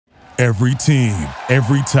Every team,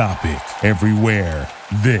 every topic, everywhere.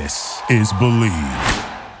 This is Believe.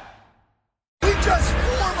 We just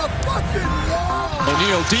form a fucking wall.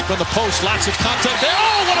 O'Neal deep in the post, lots of contact there.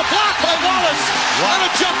 Oh, what a block by Wallace! What a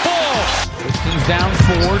jump ball! Pistons down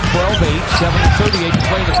 4, 12-8, 7:38 to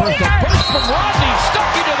play the first. A burst from Rodney, stuck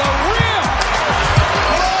into the rim.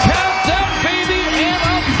 Count that baby and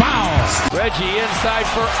a foul. Reggie inside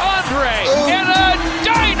for Andre and a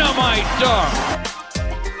dynamite dunk.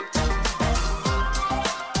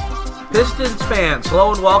 Pistons fans,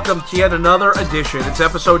 hello and welcome to yet another edition. It's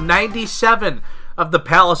episode 97 of the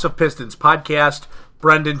Palace of Pistons podcast.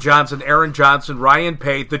 Brendan Johnson, Aaron Johnson, Ryan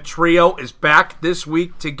Pay. The trio is back this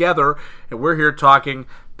week together, and we're here talking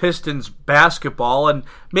Pistons basketball. And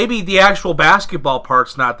maybe the actual basketball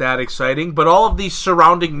part's not that exciting, but all of these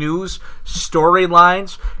surrounding news,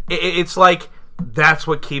 storylines, it's like that's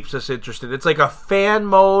what keeps us interested. It's like a fan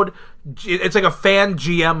mode. It's like a fan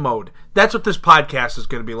GM mode. That's what this podcast is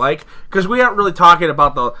going to be like, because we aren't really talking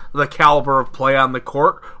about the caliber of play on the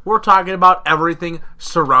court. We're talking about everything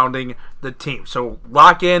surrounding the team. So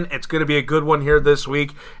lock in. It's going to be a good one here this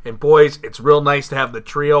week. And boys, it's real nice to have the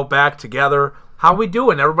trio back together. How we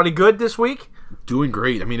doing? Everybody good this week? Doing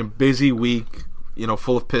great. I mean, a busy week,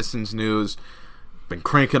 full of Pistons news. Been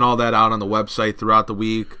cranking all that out on the website throughout the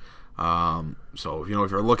week. So, if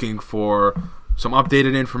you're looking for some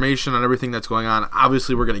updated information on everything that's going on,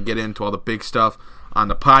 obviously we're going to get into all the big stuff on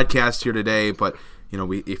the podcast here today. But,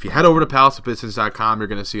 if you head over to palaceofpistons.com, you're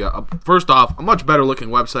going to see, first off, a much better looking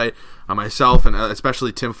website. Myself and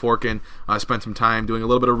especially Tim Forkin spent some time doing a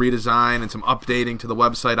little bit of redesign and some updating to the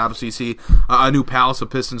website. Obviously, you see a new Palace of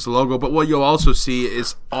Pistons logo. But what you'll also see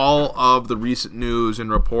is all of the recent news and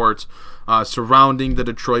reports surrounding the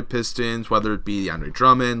Detroit Pistons, whether it be Andre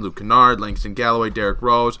Drummond, Luke Kennard, Langston Galloway, Derrick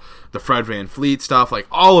Rose, the Fred VanVleet stuff. Like,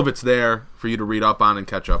 all of it's there for you to read up on and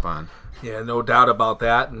catch up on. Yeah, no doubt about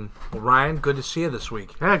that. And Ryan, good to see you this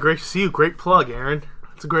week. Yeah, great to see you. Great plug, Aaron.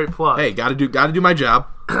 It's a great plug. Hey, gotta do my job.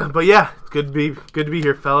 But yeah, it's good to be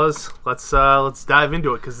here, fellas. Let's dive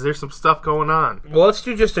into it, because there's some stuff going on. Well, let's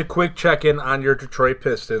do just a quick check-in on your Detroit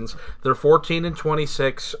Pistons. They're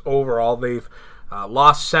 14-26 overall. They've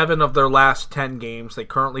lost 7 of their last 10 games. They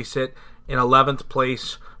currently sit in 11th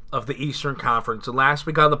place of the Eastern Conference. And last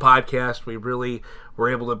week on the podcast, we really were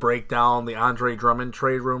able to break down the Andre Drummond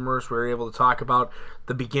trade rumors. We were able to talk about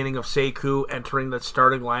the beginning of Sekou entering the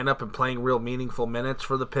starting lineup and playing real meaningful minutes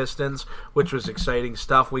for the Pistons, which was exciting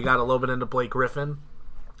stuff. We got a little bit into Blake Griffin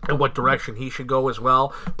and what direction he should go as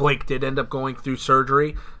well. Blake did end up going through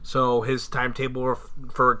surgery, so his timetable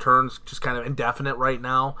for returns just kind of indefinite right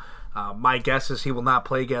now. My guess is he will not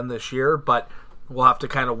play again this year, but we'll have to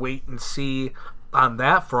kind of wait and see on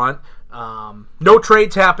that front. No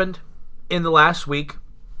trades happened in the last week,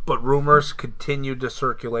 but rumors continued to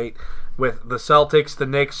circulate with the Celtics, the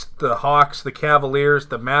Knicks, the Hawks, the Cavaliers,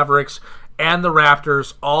 the Mavericks, and the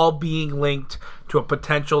Raptors all being linked to a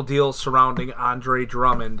potential deal surrounding Andre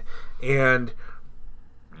Drummond. And,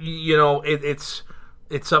 it's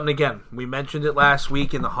something, again, we mentioned it last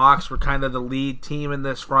week, and the Hawks were kind of the lead team in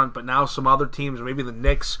this front, but now some other teams, maybe the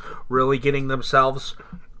Knicks, really getting themselves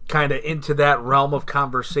kind of into that realm of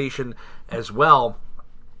conversation as well.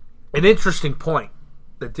 An interesting point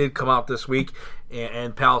that did come out this week,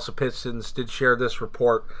 and Palace of Pistons did share this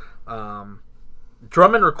report.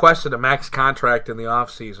 Drummond requested a max contract in the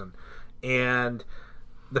offseason, and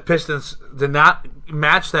the Pistons did not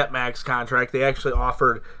match that max contract. They actually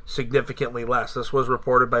offered significantly less. This was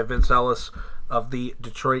reported by Vince Ellis of the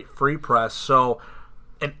Detroit Free Press. So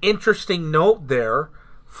an interesting note there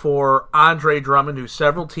for Andre Drummond, who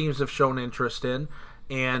several teams have shown interest in,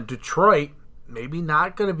 and Detroit maybe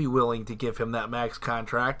not going to be willing to give him that max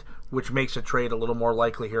contract, which makes a trade a little more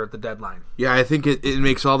likely here at the deadline. Yeah, I think it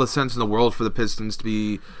makes all the sense in the world for the Pistons to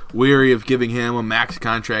be wary of giving him a max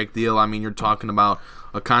contract deal. I mean, you're talking about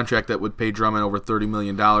a contract that would pay Drummond over $30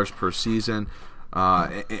 million per season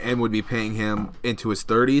and would be paying him into his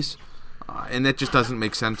 30s. And that just doesn't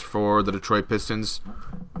make sense for the Detroit Pistons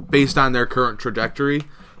based on their current trajectory,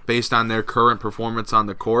 based on their current performance on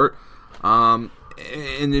the court, and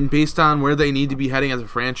then based on where they need to be heading as a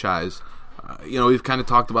franchise. We've kind of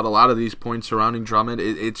talked about a lot of these points surrounding Drummond.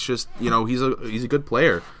 It's just, he's a good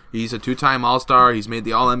player. He's a 2-time All-Star. He's made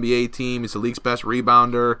the All-NBA team. He's the league's best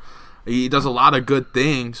rebounder. He does a lot of good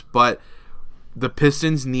things, but the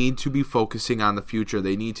Pistons need to be focusing on the future.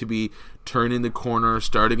 They need to be turning the corner,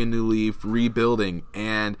 starting a new leaf, rebuilding.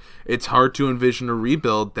 And it's hard to envision a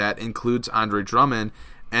rebuild that includes Andre Drummond,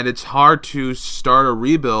 and it's hard to start a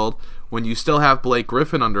rebuild when you still have Blake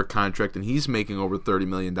Griffin under contract and he's making over $30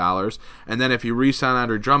 million, and then if you re-sign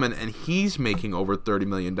Andre Drummond and he's making over $30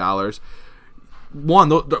 million,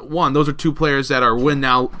 those are two players that are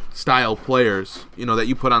win-now style players, that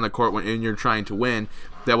you put on the court when you're trying to win,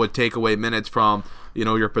 that would take away minutes from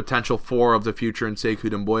your potential 4 of the future in Sekou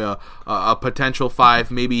Doumbouya, a potential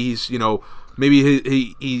 5. Maybe he's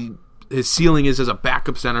his ceiling is as a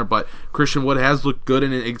backup center, but Christian Wood has looked good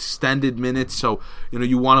in extended minutes, so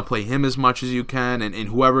you want to play him as much as you can, and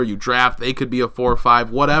whoever you draft, they could be a 4 or 5,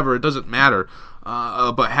 whatever, it doesn't matter.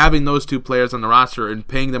 But having those two players on the roster and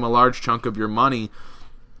paying them a large chunk of your money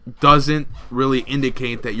doesn't really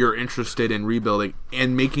indicate that you're interested in rebuilding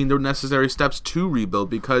and making the necessary steps to rebuild,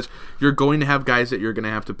 because you're going to have guys that you're going to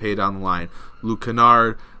have to pay down the line. Luke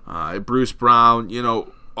Kennard, Bruce Brown,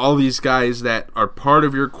 all these guys that are part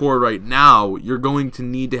of your core right now, you're going to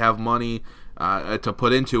need to have money to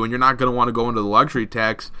put into, and you're not going to want to go into the luxury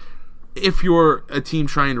tax if you're a team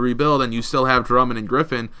trying to rebuild and you still have Drummond and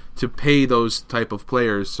Griffin to pay those type of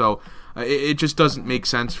players. So it just doesn't make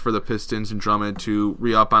sense for the Pistons and Drummond to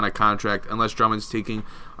re-up on a contract unless Drummond's taking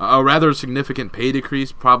a rather significant pay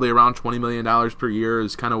decrease, probably around $20 million per year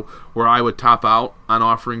is kind of where I would top out on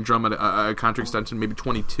offering Drummond a contract extension, maybe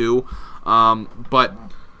 22. But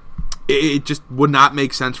it just would not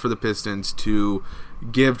make sense for the Pistons to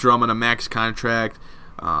give Drummond a max contract.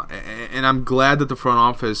 And I'm glad that the front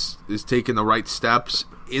office is taking the right steps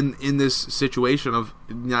in this situation of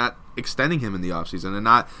not extending him in the offseason and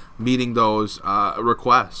not meeting those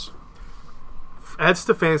requests. Ed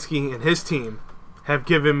Stefanski and his team have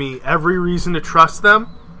given me every reason to trust them,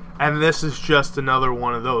 and this is just another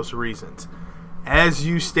one of those reasons. As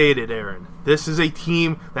you stated, Aaron, this is a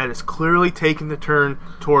team that is clearly taking the turn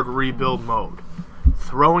toward rebuild mode.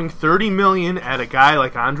 Throwing $30 million at a guy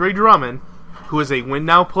like Andre Drummond, who is a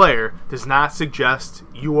win-now player, does not suggest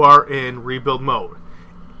you are in rebuild mode.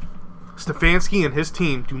 Stefanski and his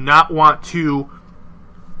team do not want to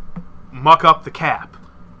muck up the cap.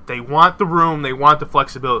 They want the room, they want the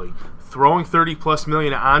flexibility. Throwing $30+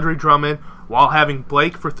 million at Andre Drummond while having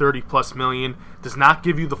Blake for $30+ million does not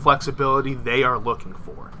give you the flexibility they are looking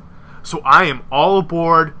for. So I am all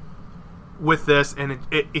aboard with this, and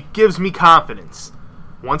it gives me confidence,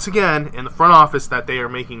 once again, in the front office that they are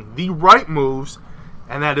making the right moves,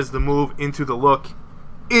 and that is the move into the look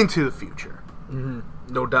into the future. Mm-hmm.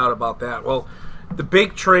 No doubt about that. Well, the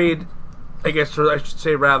big trade, I guess, or I should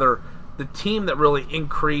say rather, the team that really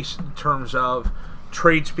increased in terms of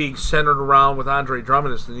trades being centered around with Andre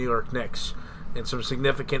Drummond is the New York Knicks. And some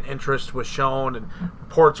significant interest was shown, and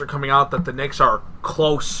reports are coming out that the Knicks are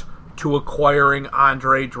close to acquiring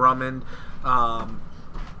Andre Drummond.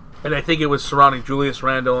 And I think it was surrounding Julius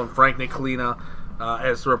Randle and Frank Ntilikina,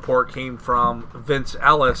 as the report came from Vince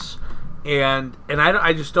Ellis. And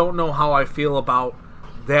I just don't know how I feel about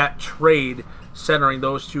that trade, centering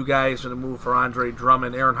those two guys in a move for Andre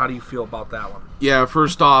Drummond. Aaron, how do you feel about that one? Yeah,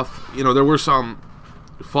 first off, there were some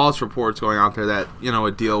false reports going out there that,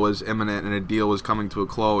 a deal was imminent and a deal was coming to a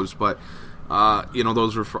close, but,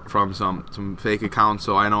 those were from some fake accounts,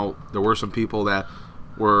 so I know there were some people that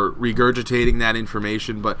were regurgitating that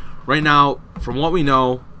information, but right now, from what we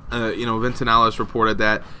know, Vincent Ellis reported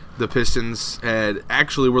that the Pistons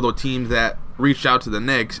actually were the team that reached out to the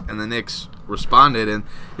Knicks, and the Knicks responded, and,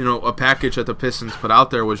 a package that the Pistons put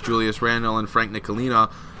out there was Julius Randle and Frank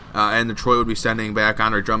Ntilikina, and Detroit would be sending back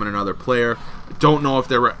Andre Drummond, another player. Don't know if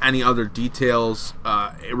there were any other details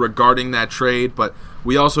regarding that trade, but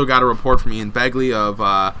we also got a report from Ian Begley of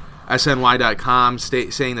SNY.com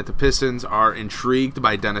saying that the Pistons are intrigued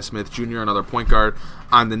by Dennis Smith Jr., another point guard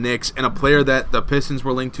on the Knicks, and a player that the Pistons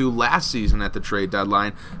were linked to last season at the trade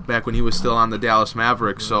deadline, back when he was still on the Dallas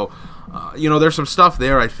Mavericks. So, there's some stuff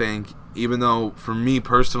there, I think, even though, for me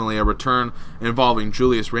personally, a return involving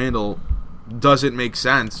Julius Randle doesn't make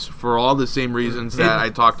sense for all the same reasons that I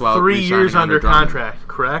talked about. 3 years under contract,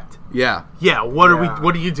 correct? Yeah. Yeah. What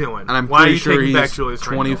are you doing? And I'm Why pretty are you sure taking back he's Julius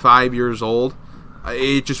 25 years old.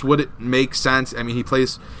 It just wouldn't make sense. I mean, he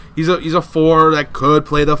plays. He's a 4 that could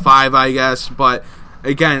play the 5, I guess. But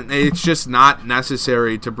again, it's just not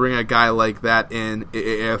necessary to bring a guy like that in.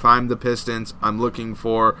 If I'm the Pistons, I'm looking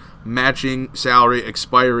for matching salary,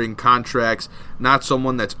 expiring contracts, not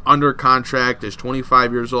someone that's under contract, is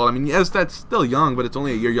 25 years old. I mean, yes, that's still young, but it's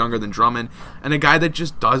only a year younger than Drummond, and a guy that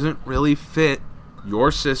just doesn't really fit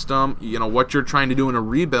your system, what you're trying to do in a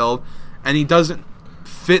rebuild, and he doesn't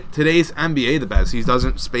fit today's NBA the best. He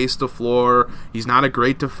doesn't space the floor. He's not a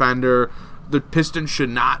great defender. The Pistons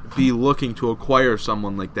should not be looking to acquire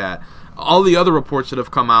someone like that. All the other reports that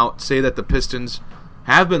have come out say that the Pistons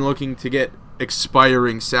have been looking to get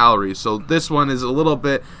expiring salaries. So this one is a little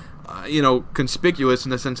bit conspicuous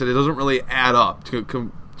in the sense that it doesn't really add up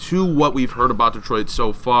to what we've heard about Detroit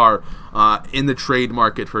so far in the trade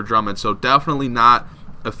market for Drummond. So definitely not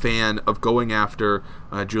a fan of going after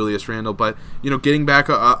Julius Randle. But, getting back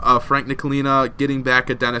a Frank Ntilikina, getting back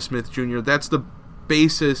a Dennis Smith Jr., that's the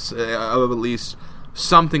basis of at least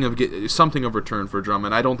something of return for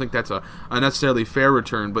Drummond. I don't think that's a necessarily fair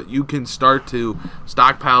return, but you can start to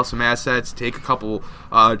stockpile some assets, take a couple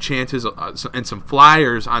chances and some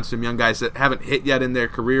flyers on some young guys that haven't hit yet in their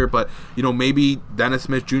career, but maybe Dennis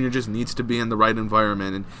Smith Jr. just needs to be in the right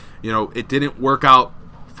environment. And it didn't work out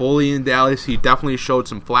fully in Dallas. He definitely showed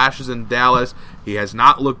some flashes in Dallas. He has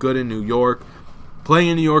not looked good in New York. Playing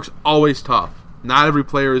in New York's always tough. Not every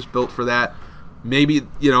player is built for that. Maybe,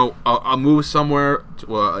 a move somewhere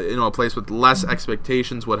to a place with less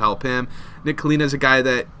expectations would help him. Ntilikina is a guy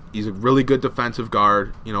that he's a really good defensive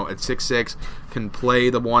guard, at 6'6", can play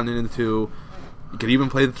the 1 and the 2. You could even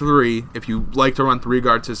play the 3 if you like to run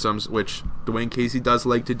 3-guard systems, which Dwayne Casey does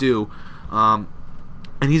like to do. And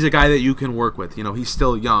he's a guy that you can work with. He's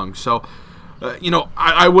still young. So,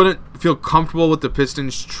 I wouldn't feel comfortable with the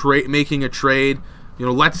Pistons making a trade.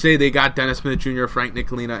 Let's say they got Dennis Smith Jr., Frank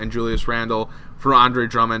Ntilikina, and Julius Randle for Andre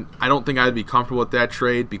Drummond. I don't think I'd be comfortable with that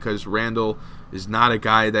trade because Randle is not a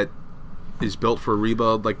guy that is built for a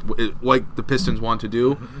rebuild like the Pistons want to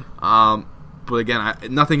do. But again,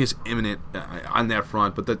 nothing is imminent on that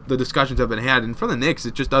front. But the discussions have been had. And for the Knicks,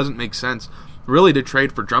 it just doesn't make sense really to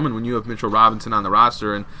trade for Drummond when you have Mitchell Robinson on the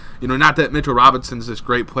roster. And, not that Mitchell Robinson's this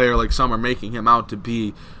great player like some are making him out to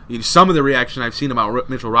be. Some of the reaction I've seen about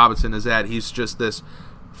Mitchell Robinson is that he's just this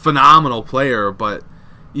phenomenal player, but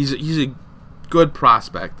he's a good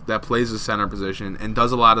prospect that plays the center position and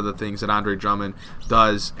does a lot of the things that Andre Drummond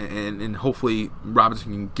does, and hopefully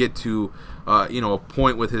Robinson can get to a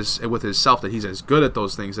point with his self that he's as good at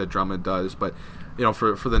those things that Drummond does. But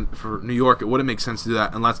for New York, it wouldn't make sense to do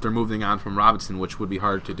that unless they're moving on from Robinson, which would be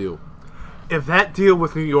hard to do. If that deal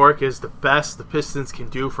with New York is the best the Pistons can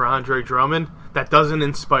do for Andre Drummond, that doesn't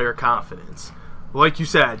inspire confidence. Like you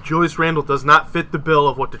said, Julius Randle does not fit the bill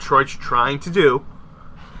of what Detroit's trying to do.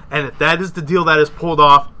 And if that is the deal that is pulled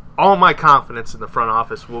off, all my confidence in the front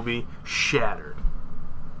office will be shattered.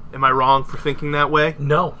 Am I wrong for thinking that way?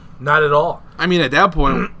 No, not at all. I mean, at that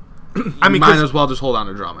point, you might as well just hold on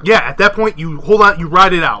to Drummond. Yeah, at that point, you hold on, you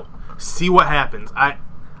ride it out, see what happens. I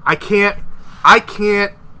can't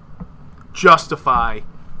justify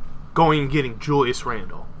going and getting Julius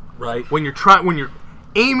Randle. Right. When you're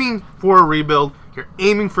aiming for a rebuild, you're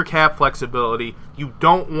aiming for cap flexibility. You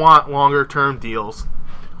don't want longer term deals.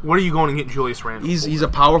 What are you going to get Julius Randle for? He's a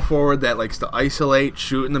power forward that likes to isolate,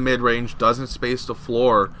 shoot in the mid-range, doesn't space the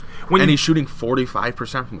floor, and he's shooting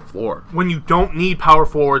 45% from the floor. When you don't need power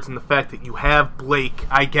forwards and the fact that you have Blake,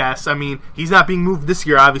 I guess. I mean, he's not being moved this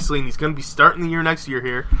year, obviously, and he's going to be starting the year next year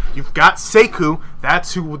here. You've got Sekou.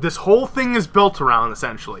 That's who this whole thing is built around,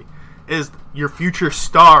 essentially, is your future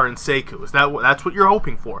star in Sekou. That's what you're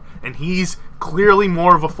hoping for. And he's clearly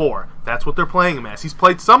more of a 4. That's what they're playing him as. He's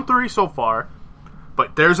played some 3 so far,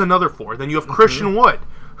 but there's another 4. Then you have Christian Wood,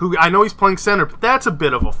 who I know he's playing center, but that's a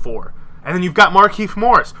bit of a 4. And then you've got Markieff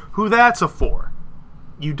Morris, who that's a 4.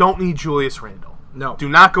 You don't need Julius Randle. No. Do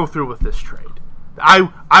not go through with this trade.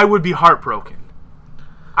 I would be heartbroken.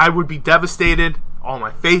 I would be devastated. All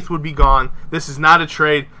my faith would be gone. This is not a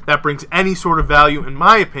trade that brings any sort of value, in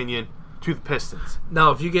my opinion, to the Pistons.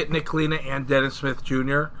 Now, if you get Ntilikina and Dennis Smith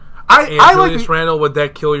Jr. and Julius Randle, would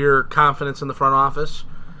that kill your confidence in the front office?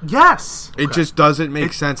 Yes. It just doesn't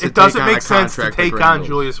make sense. It doesn't make sense to take on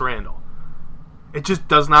Julius Randle. It just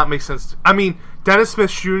does not make sense. I mean, Dennis Smith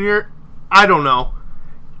Jr., I don't know.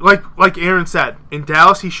 Like Aaron said, in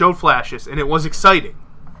Dallas he showed flashes, and it was exciting.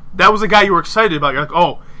 That was a guy you were excited about. You're like,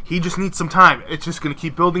 oh, he just needs some time. It's just going to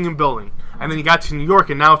keep building and building. And then he got to New York,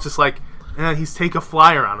 and now it's just like, he's take a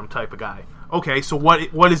flyer on him type of guy. Okay, so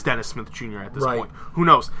what is Dennis Smith Jr. at this point? Who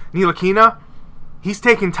knows? Ntilikina, he's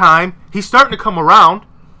taking time. He's starting to come around.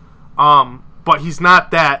 But he's not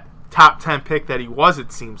that top 10 pick that he was,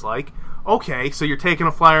 it seems like. Okay, so you're taking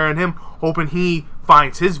a flyer on him, hoping he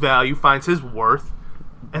finds his value, finds his worth,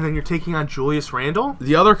 and then you're taking on Julius Randle?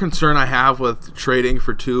 The other concern I have with trading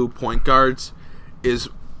for 2 point guards is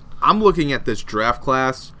I'm looking at this draft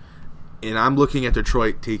class, and I'm looking at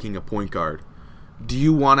Detroit taking a point guard. Do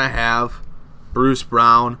you want to have Bruce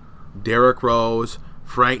Brown, Derrick Rose,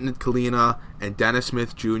 Frank Ntilikina, and Dennis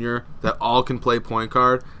Smith Jr. that all can play point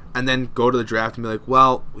guard, and then go to the draft and be like,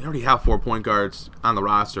 well, we already have 4 point guards on the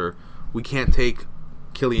roster. We can't take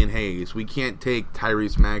Killian Hayes. We can't take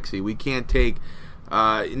Tyrese Maxey. We can't take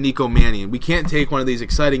Nico Mannion. We can't take one of these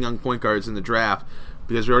exciting young point guards in the draft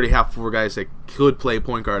because we already have 4 guys that could play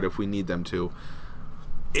point guard if we need them to.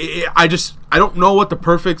 I don't know what the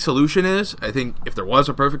perfect solution is. I think if there was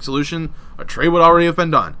a perfect solution, a trade would already have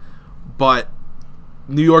been done. But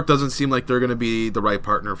New York doesn't seem like they're going to be the right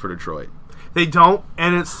partner for Detroit. They don't,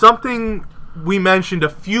 and it's something we mentioned a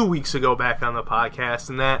few weeks ago back on the podcast,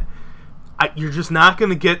 and that you're just not going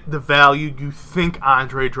to get the value you think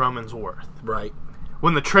Andre Drummond's worth. Right.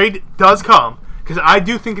 When the trade does come, because I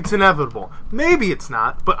do think it's inevitable. Maybe it's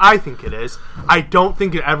not, but I think it is. I don't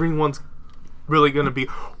think everyone's really going to be,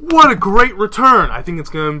 what a great return. I think it's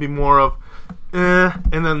going to be more of,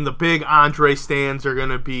 and then the big Andre stands are going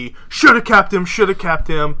to be, should have kept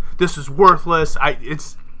him, this is worthless.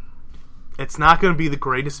 It's not going to be the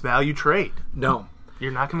greatest value trade. No.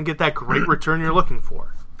 You're not going to get that great return you're looking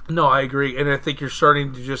for. No, I agree, and I think you're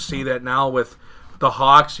starting to just see that now with the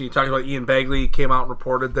Hawks. You talked about Ian Begley came out and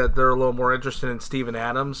reported that they're a little more interested in Steven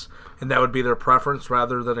Adams, and that would be their preference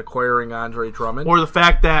rather than acquiring Andre Drummond. Or the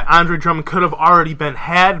fact that Andre Drummond could have already been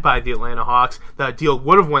had by the Atlanta Hawks. That deal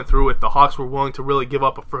would have went through if the Hawks were willing to really give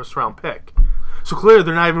up a first-round pick. So clearly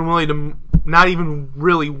they're not even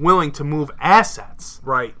really willing to move assets.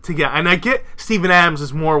 Right. To get, and I get Steven Adams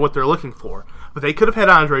is more what they're looking for, but they could have had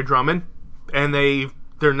Andre Drummond, and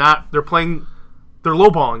they're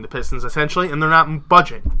lowballing the Pistons, essentially, and they're not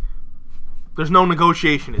budging. There's no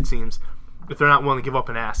negotiation, it seems, if they're not willing to give up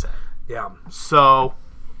an asset. Yeah. So,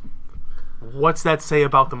 what's that say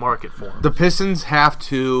about the market for them? The Pistons have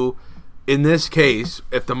to, in this case,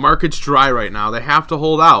 if the market's dry right now, they have to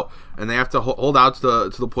hold out. And they have to hold out to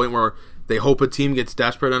the point where they hope a team gets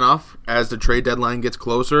desperate enough as the trade deadline gets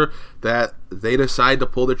closer that they decide to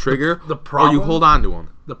pull the trigger, or you hold on to them.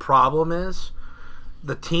 The problem is,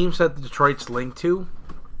 the teams that Detroit's linked to,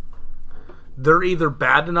 they're either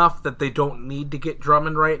bad enough that they don't need to get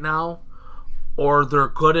Drummond right now, or they're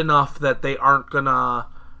good enough that they aren't gonna.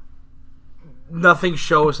 Nothing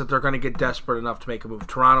shows that they're going to get desperate enough to make a move.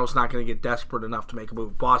 Toronto's not going to get desperate enough to make a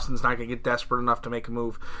move. Boston's not going to get desperate enough to make a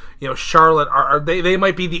move. Charlotte they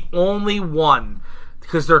might be the only one,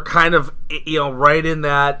 because they're kind of right in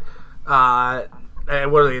that what are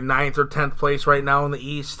they, 9th or 10th place right now in the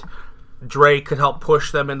East. Dre could help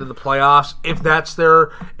push them into the playoffs. If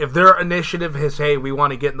their initiative is, hey, we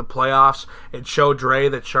want to get in the playoffs and show Dre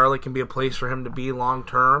that Charlotte can be a place for him to be long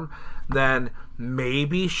term, then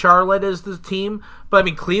maybe Charlotte is the team. But I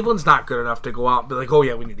mean, Cleveland's not good enough to go out and be like, oh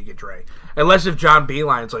yeah, we need to get Dre. Unless if John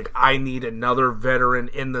Beeline's like, I need another veteran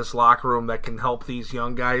in this locker room that can help these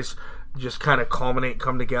young guys just kind of culminate,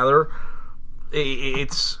 come together. They're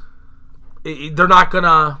not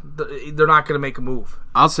gonna make a move.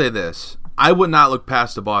 I'll say this: I would not look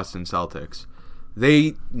past the Boston Celtics.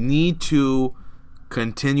 They need to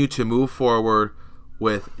continue to move forward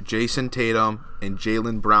with Jason Tatum and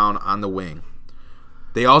Jaylen Brown on the wing.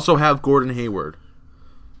 They also have Gordon Hayward.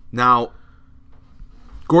 Now,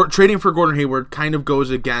 trading for Gordon Hayward kind of goes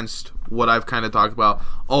against what I've kind of talked about.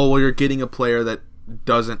 Oh, well, you're getting a player that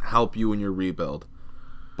doesn't help you in your rebuild.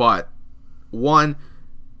 But, one,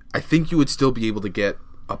 I think you would still be able to get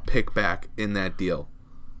a pick back in that deal,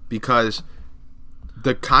 because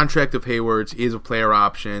the contract of Hayward's is a player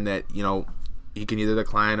option that, he can either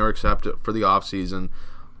decline or accept it for the offseason,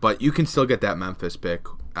 but you can still get that Memphis pick,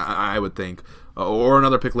 I would think, or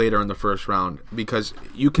another pick later in the first round, because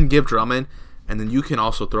you can give Drummond, and then you can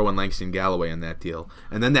also throw in Langston Galloway in that deal,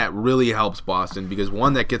 and then that really helps Boston, because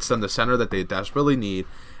one, that gets them the center that they desperately need,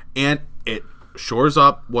 and it shores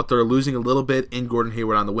up what they're losing a little bit in Gordon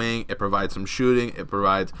Hayward on the wing. It provides some shooting, it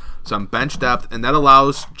provides some bench depth, and that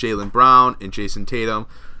allows Jaylen Brown and Jason Tatum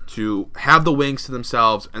to have the wings to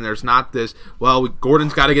themselves, and there's not this,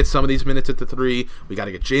 Gordon's got to get some of these minutes at the 3, we got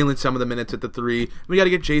to get Jaylen some of the minutes at the 3, we got to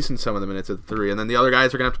get Jason some of the minutes at the 3, and then the other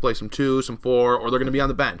guys are going to have to play some 2, some 4, or they're going to be on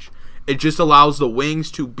the bench. It just allows the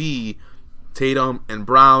wings to be Tatum and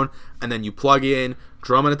Brown, and then you plug in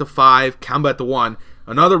Drummond at the 5, Kemba at the 1.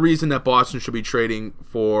 Another reason that Boston should be trading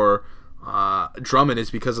for Drummond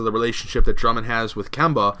is because of the relationship that Drummond has with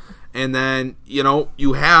Kemba, and then,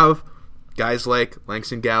 you have guys like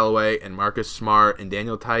Langston Galloway and Marcus Smart and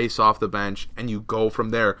Daniel Tice off the bench, and you go from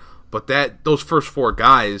there. But those first 4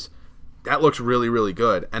 guys, that looks really, really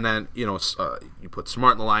good. And then, you put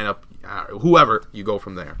Smart in the lineup, whoever, you go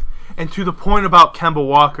from there. And to the point about Kemba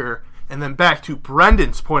Walker, and then back to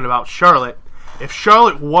Brendan's point about Charlotte, if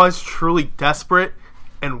Charlotte was truly desperate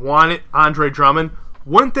and wanted Andre Drummond,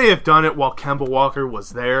 wouldn't they have done it while Kemba Walker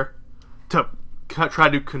was there to try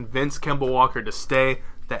to convince Kemba Walker to stay?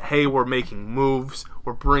 That, hey, we're making moves,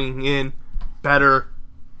 we're bringing in better,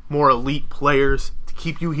 more elite players to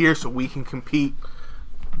keep you here so we can compete.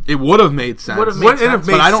 It would have made sense. Wouldn't it have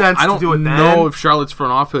made sense I don't to do it know then? if Charlotte's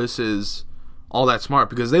front office is all that smart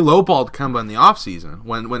because they lowballed Kemba in the offseason.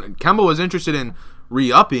 When Kemba was interested in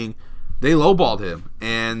re-upping, they lowballed him,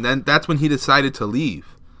 and then that's when he decided to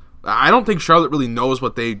leave. I don't think Charlotte really knows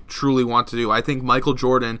what they truly want to do. I think Michael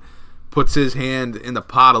Jordan puts his hand in the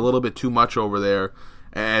pot a little bit too much over there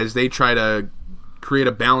as they try to create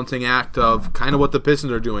a balancing act of kind of what the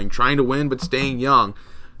Pistons are doing, trying to win but staying young.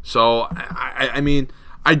 So, I mean,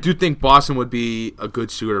 I do think Boston would be a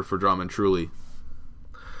good suitor for Drummond, truly.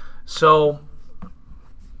 So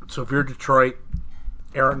if you're Detroit,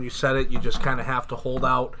 Aaron, you said it, you just kind of have to hold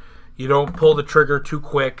out. You don't pull the trigger too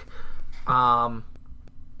quick.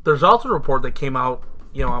 There's also a report that came out,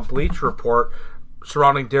 on Bleacher Report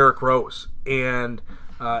surrounding Derrick Rose. And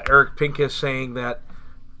Eric Pincus saying that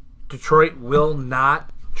Detroit will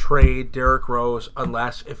not trade Derrick Rose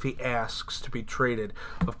unless if he asks to be traded.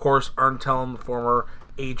 Of course, Arntellum, the former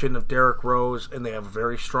agent of Derrick Rose, and they have a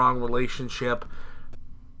very strong relationship.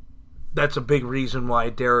 That's a big reason why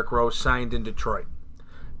Derrick Rose signed in Detroit.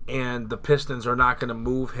 And the Pistons are not going to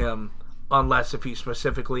move him unless if he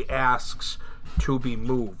specifically asks to be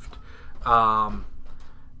moved. How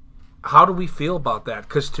do we feel about that?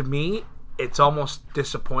 Because to me, it's almost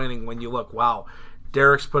disappointing when you look, wow,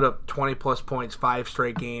 Derrick's put up 20-plus points, 5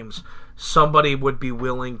 straight games. Somebody would be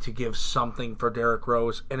willing to give something for Derrick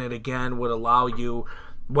Rose, and it again would allow you,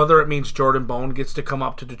 whether it means Jordan Bone gets to come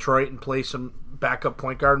up to Detroit and play some backup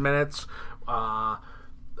point guard minutes,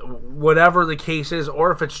 whatever the case is,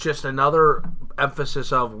 or if it's just another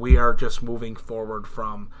emphasis of we are just moving forward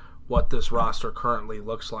from what this roster currently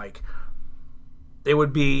looks like. It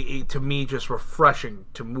would be, to me, just refreshing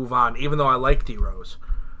to move on, even though I like D. Rose.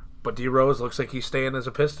 But D. Rose looks like he's staying as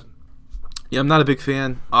a Piston. Yeah, I'm not a big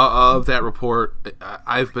fan of that report.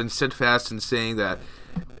 I've been steadfast in saying that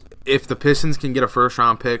if the Pistons can get a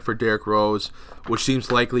first-round pick for Derrick Rose, which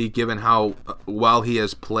seems likely given how well he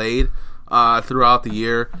has played throughout the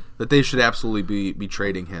year, that they should absolutely be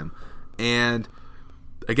trading him. And,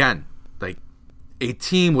 again, like a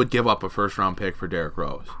team would give up a first-round pick for Derrick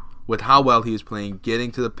Rose. With how well he's playing,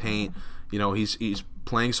 getting to the paint, he's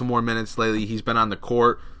playing some more minutes lately. He's been on the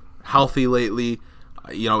court, healthy lately.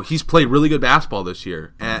 He's played really good basketball this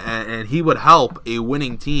year, and he would help a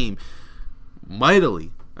winning team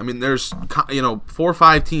mightily. I mean, there's 4 or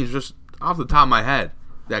 5 teams just off the top of my head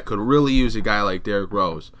that could really use a guy like Derrick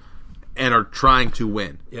Rose and are trying to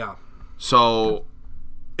win. Yeah. So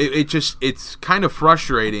it's kind of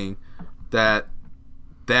frustrating that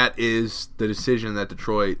is the decision that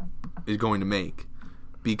Detroit is going to make,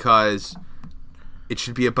 because it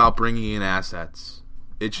should be about bringing in assets.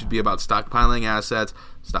 It should be about stockpiling assets,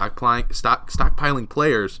 stockpiling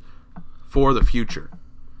players for the future.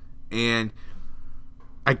 And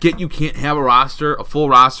I get you can't have a full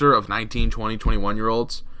roster of 19, 20,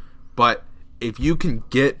 21-year-olds, but if you can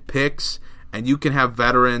get picks and you can have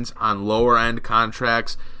veterans on lower-end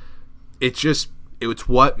contracts, it's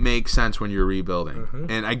what makes sense when you're rebuilding. Mm-hmm.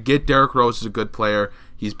 And I get Derrick Rose is a good player.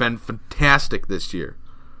 He's been fantastic this year.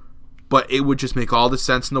 But it would just make all the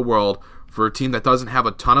sense in the world for a team that doesn't have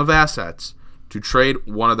a ton of assets to trade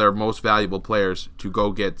one of their most valuable players to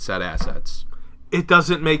go get said assets. It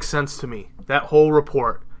doesn't make sense to me. That whole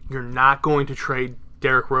report, you're not going to trade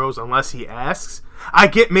Derrick Rose unless he asks. I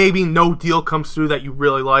get maybe no deal comes through that you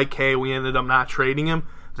really like. Hey, we ended up not trading him.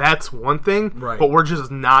 That's one thing, right. But we're just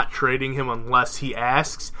not trading him unless he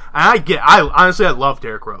asks. And I love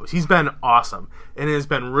Derrick Rose. He's been awesome, and it has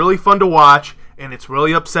been really fun to watch, and it's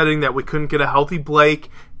really upsetting that we couldn't get a healthy Blake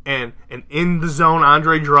and an in-the-zone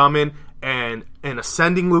Andre Drummond and an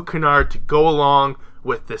ascending Luke Kennard to go along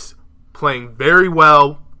with this playing very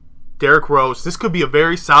well Derrick Rose. This could be a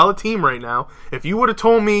very solid team right now. If you would have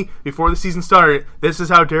told me before the season started this is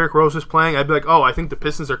how Derrick Rose is playing, I'd be like, oh, I think the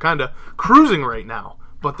Pistons are kind of cruising right now.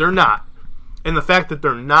 But they're not. And the fact that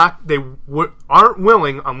aren't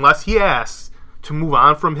willing, unless he asks, to move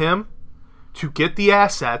on from him, to get the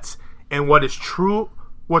assets, and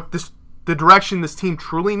the direction this team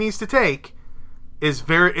truly needs to take, is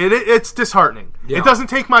it's disheartening. Yeah. It doesn't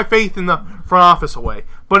take my faith in the front office away,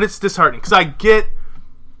 but it's disheartening. Because I get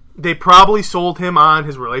they probably sold him on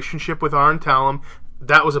his relationship with Arntellum.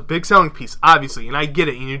 That was a big selling piece, obviously, and I get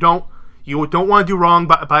it. And you don't want to do wrong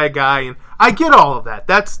by a guy, and I get all of that.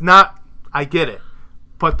 I get it.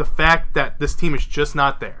 But the fact that this team is just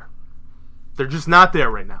not there. They're just not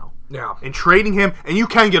there right now. Yeah. And trading him, and you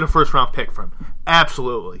can get a first-round pick from him.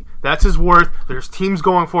 Absolutely. That's his worth. There's teams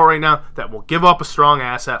going for it right now that will give up a strong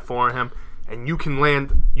asset for him, and you can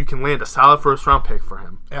land a solid first-round pick for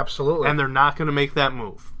him. Absolutely. And they're not going to make that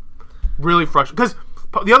move. Really frustrating. Because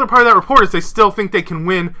the other part of that report is they still think they can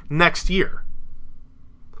win next year.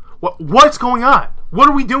 What's going on? What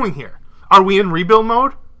are we doing here? Are we in rebuild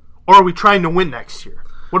mode, or are we trying to win next year?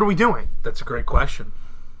 What are we doing? That's a great question.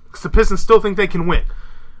 Because the Pistons still think they can win.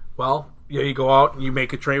 Well, you go out and you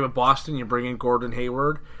make a trade with Boston, you bring in Gordon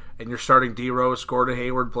Hayward, and you're starting D. Rose, Gordon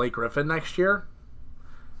Hayward, Blake Griffin next year.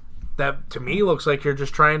 That, to me, looks like you're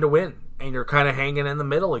just trying to win, and you're kind of hanging in the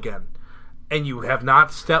middle again. And you have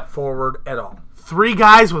not stepped forward at all. 3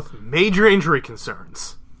 guys with major injury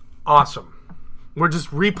concerns. Awesome. We're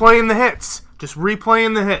just replaying the hits.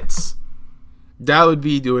 That would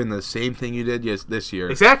be doing the same thing you did this year.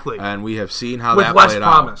 Exactly. And we have seen how with that less played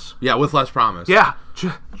promise. out. Yeah, with less promise. Yeah,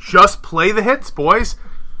 just play the hits, boys.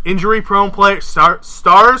 Injury-prone players,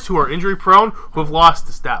 stars who are injury-prone, who have lost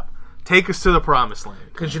a step. Take us to the promised land.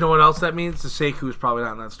 Because you know what else that means? The Sekou's probably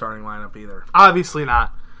not in that starting lineup either. Obviously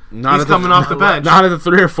not. He's coming off the bench. Not at the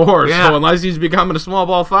 3 or 4. Yeah. So unless he's becoming a small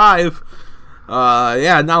ball 5,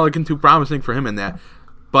 not looking too promising for him in that.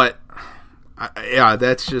 But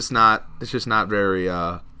that's just not. It's just not very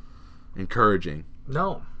encouraging.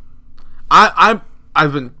 No. I've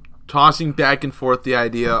been tossing back and forth the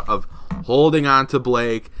idea of holding on to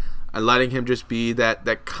Blake and letting him just be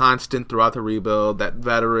that constant throughout the rebuild, that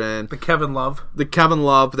veteran. The Kevin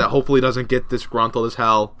Love that hopefully doesn't get disgruntled as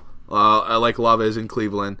hell, like Love is in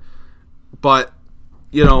Cleveland. But,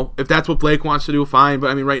 if that's what Blake wants to do, fine.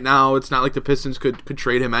 But, I mean, right now, it's not like the Pistons could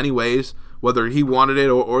trade him anyways, whether he wanted it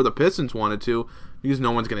or the Pistons wanted to, because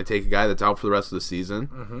no one's going to take a guy that's out for the rest of the season.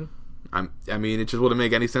 Mm-hmm. I mean, it just wouldn't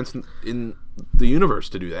make any sense in the universe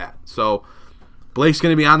to do that. So, Blake's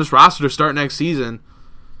going to be on this roster to start next season.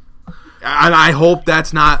 And I hope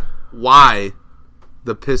that's not why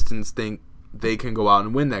the Pistons think they can go out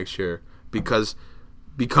and win next year. Because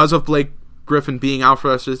of Blake Griffin being out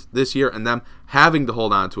for us this year and them having to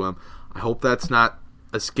hold on to him, I hope that's not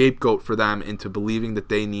a scapegoat for them into believing that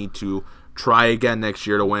they need to try again next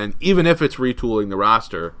year to win, even if it's retooling the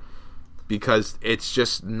roster, because it's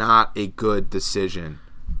just not a good decision.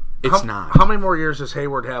 It's not. How many more years does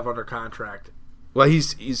Hayward have under contract? Well,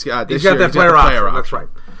 he's got this he's got year. That player option. That's right.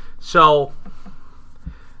 So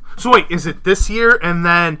wait, is it this year and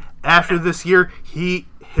then after this year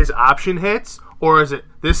his option hits, or is it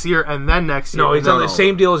this year and then next year? No, he's on the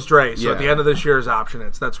same deal as Dre. So Yeah. at the end of this year, his option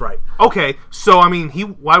hits. That's right. Okay, so I mean,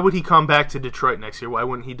 why would he come back to Detroit next year? Why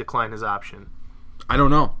wouldn't he decline his option? I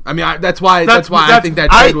don't know. I mean, that's why I think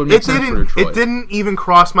that trade would make sense for Detroit. It didn't even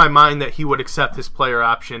cross my mind that he would accept his player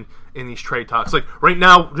option in these trade talks. Like right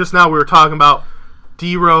now, just now we were talking about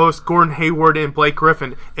D. Rose, Gordon Hayward, and Blake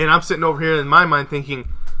Griffin, and I'm sitting over here in my mind thinking,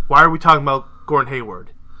 why are we talking about Gordon Hayward?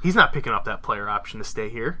 He's not picking up that player option to stay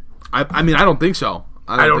here. I mean, I don't think so.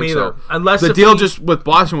 I don't think either. So. Unless the deal just with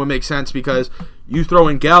Boston would make sense because you throw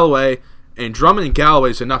in Galloway, and Drummond and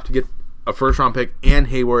Galloway is enough to get a first-round pick and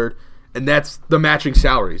Hayward, and that's the matching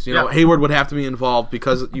salaries. You know, Hayward would have to be involved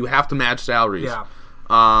because you have to match salaries. Yeah.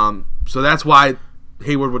 So that's why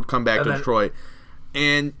Hayward would come back to Detroit.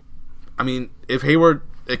 And, I mean, if Hayward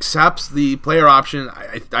accepts the player option,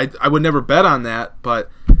 I would never bet on that, but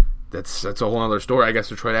that's a whole other story. I guess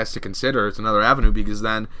Detroit has to consider. It's another avenue because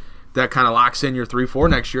then that kind of locks in your 3-4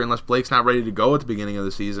 next year unless Blake's not ready to go at the beginning of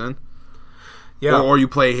the season. Yeah. Or you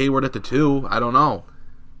play Hayward at the 2. I don't know.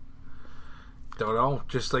 Don't know.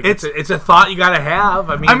 Just like it's a thought you got to have.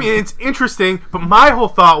 I mean, it's interesting, but my whole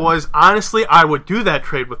thought was, honestly, I would do that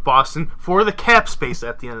trade with Boston for the cap space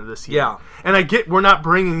at the end of this year. Yeah. And I get we're not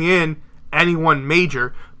bringing in anyone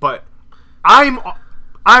major, but I'm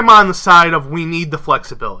on the side of we need the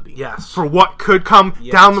flexibility. Yes. For what could come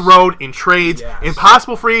down the road in trades, in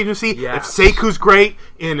possible free agency, if Sekou's great,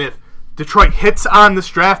 and if Detroit hits on this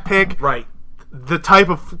draft pick, right. The type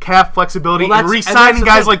of cap flexibility, and re-signing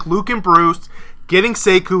guys like Luke and Bruce, getting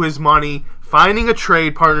Sekou his money, finding a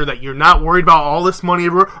trade partner that you're not worried about all this money,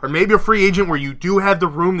 or maybe a free agent where you do have the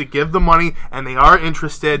room to give the money and they are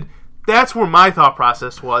interested. That's where my thought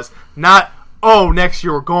process was. Not, next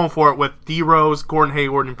year we're going for it with D. Rose, Gordon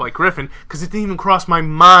Hayward, and Blake Griffin, because it didn't even cross my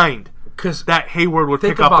mind that Hayward would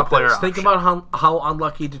pick up the player option. Think about how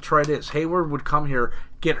unlucky Detroit is. Hayward would come here,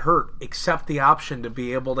 get hurt, accept the option to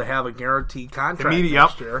be able to have a guaranteed contract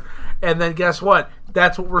next year, and then guess what?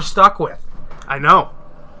 That's what we're stuck with. I know.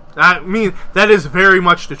 I mean, that is very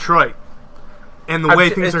much Detroit, and the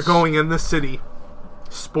way things are going in this city,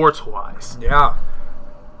 sports-wise. Yeah.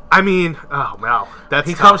 I mean, oh, wow.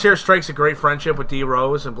 He comes here, strikes a great friendship with D.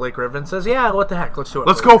 Rose and Blake Griffin, says, yeah, what the heck, let's do it.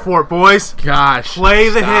 Let's go for it, boys. Gosh. Play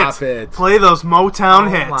the hits. Play those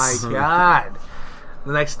Motown hits. Oh, my God.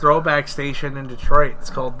 The next throwback station in Detroit, it's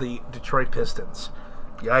called the Detroit Pistons.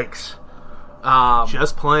 Yikes.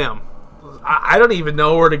 Just play them. I don't even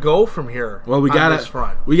know where to go from here. Well, we gotta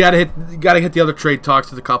hit the other trade talks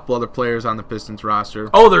with a couple other players on the Pistons roster.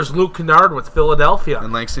 Oh, there's Luke Kennard with Philadelphia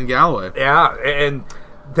And Langston Galloway. Yeah, and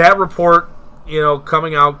that report,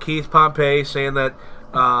 coming out, Keith Pompey saying that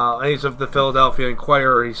he's of the Philadelphia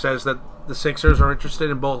Inquirer. He says that the Sixers are interested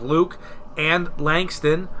in both Luke and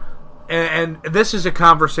Langston. And this is a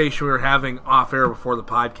conversation we were having off air before the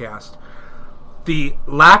podcast. The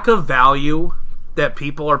lack of value that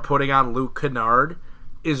people are putting on Luke Kennard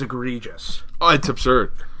is egregious. Oh, it's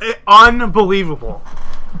absurd. Unbelievable.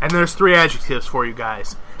 And there's 3 adjectives for you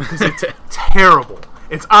guys. Because it's terrible.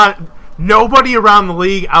 It's nobody around the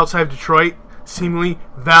league outside of Detroit seemingly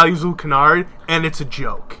values Luke Kennard, and it's a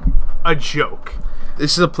joke. A joke.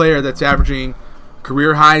 This is a player that's averaging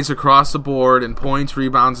career highs across the board in points,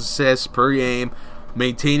 rebounds, assists per game,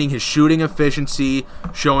 maintaining his shooting efficiency,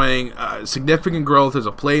 showing significant growth as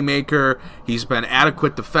a playmaker. He's been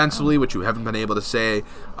adequate defensively, which you haven't been able to say,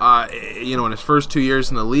 in his first 2 years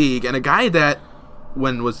in the league. And a guy that,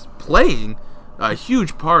 when was playing, a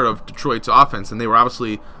huge part of Detroit's offense, and they were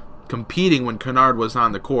obviously competing when Kennard was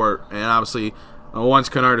on the court. And obviously, once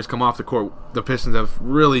Kennard has come off the court, the Pistons have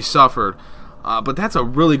really suffered. But that's a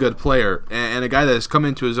really good player, and a guy that has come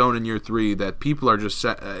into his own in year 3 that people are just,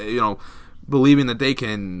 believing that they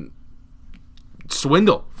can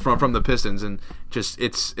swindle from the Pistons, and just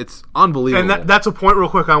it's unbelievable. And that's a point real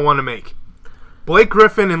quick I want to make. Blake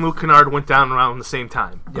Griffin and Luke Kennard went down around the same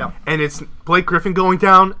time. Yeah. And it's Blake Griffin going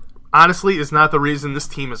down, honestly, is not the reason this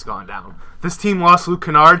team has gone down. This team lost Luke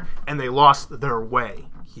Kennard, and they lost their way.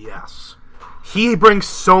 Yes. He brings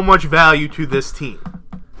so much value to this team.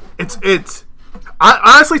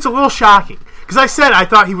 Honestly, it's a little shocking. Because I said I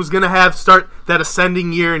thought he was going to start that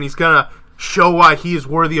ascending year, and he's going to show why he is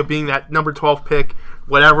worthy of being that number 12 pick,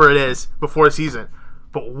 whatever it is, before the season.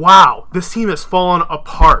 But wow, this team has fallen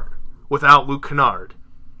apart without Luke Kennard.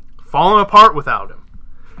 Fallen apart without him.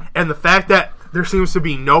 And the fact that there seems to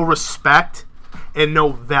be no respect and no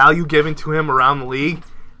value given to him around the league,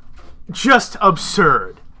 just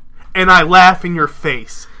absurd. And I laugh in your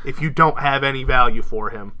face if you don't have any value for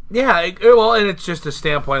him. Yeah, and it's just a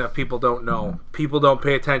standpoint of people don't know. People don't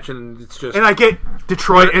pay attention, and it's just... And I get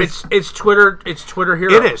Detroit... It's Twitter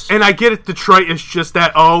heroes. It is. And I get it, Detroit is just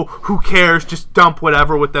that, who cares, just dump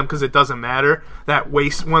whatever with them because it doesn't matter. One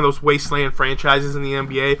of those wasteland franchises in the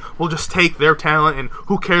NBA will just take their talent, and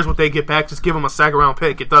who cares what they get back, just give them a second-round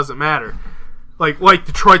pick. It doesn't matter. Like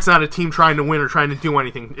Detroit's not a team trying to win or trying to do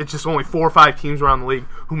anything. It's just only 4 or 5 teams around the league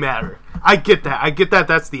who matter. I get that.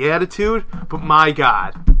 That's the attitude. But my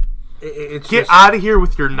God, get out of here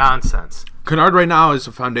with your nonsense. Kennard right now is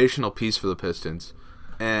a foundational piece for the Pistons.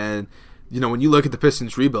 And, when you look at the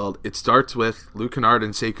Pistons rebuild, it starts with Luke Kennard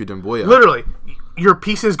and Sekou Doumbouya. Literally, your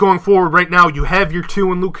pieces going forward right now, you have your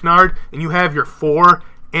 2 in Luke Kennard, and you have your 4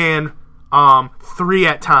 and 3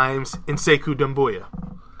 at times in Sekou Doumbouya.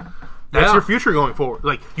 That's your future going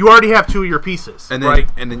forward. You already have 2 of your pieces. And then, right?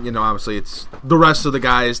 And then, obviously it's the rest of the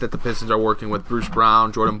guys that the Pistons are working with. Bruce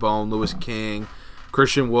Brown, Jordan Bone, Lewis King,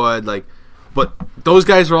 Christian Wood. But those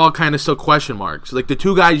guys are all kind of still question marks. The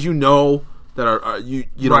 2 guys that are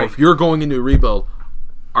if you're going into a rebuild,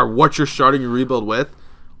 are what you're starting your rebuild with,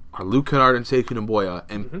 are Luke Kennard and Sekou Doumbouya.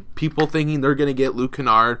 And people thinking they're going to get Luke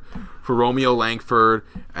Kennard for Romeo Langford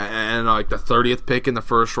and the 30th pick in the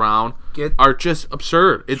first round are just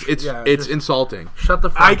absurd. It's insulting. Shut the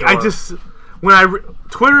front door.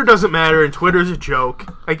 Twitter doesn't matter, and Twitter's a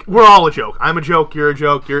joke. We're all a joke. I'm a joke. You're a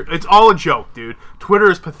joke. It's all a joke, dude.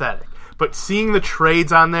 Twitter is pathetic. But seeing the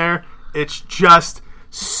trades on there, it's just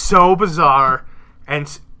so bizarre,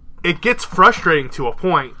 and it gets frustrating to a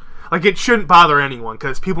point. It shouldn't bother anyone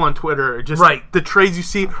because people on Twitter are just the trades you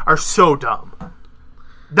see are so dumb.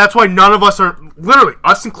 That's why none of us are, literally,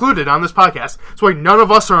 us included on this podcast, that's why none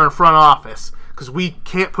of us are in front office, because we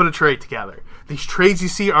can't put a trade together. These trades you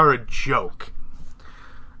see are a joke.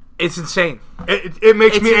 It's insane. It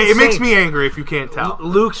makes me angry if you can't tell.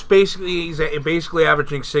 Luke's basically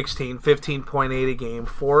averaging 15.8 a game,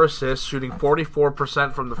 4 assists, shooting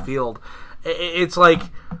 44% from the field. It's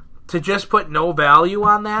to just put no value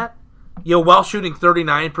on that, while shooting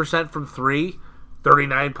 39% from 3,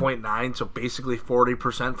 39.9, so basically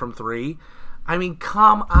 40% from 3. I mean,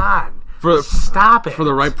 come on. Stop it. For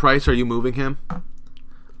the right price, are you moving him?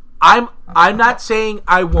 I'm not saying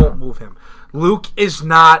I won't move him. Luke is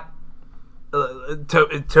not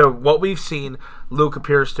to what we've seen. Luke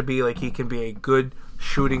appears to be he can be a good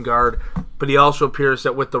shooting guard, but he also appears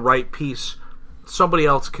that with the right piece, somebody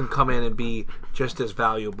else can come in and be just as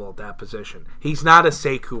valuable at that position. He's not a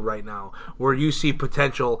Sekou right now, where you see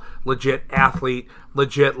potential legit athlete,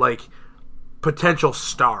 legit potential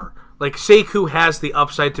star. Like, Sekou has the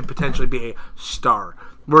upside to potentially be a star,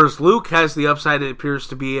 whereas Luke has the upside, it appears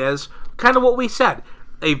to be, as kind of what we said,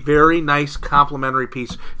 a very nice complementary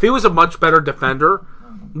piece. If he was a much better defender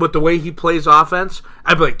with the way he plays offense,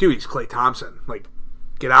 I'd be like, dude, he's Klay Thompson. Like,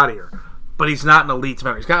 get out of here. But he's not an elite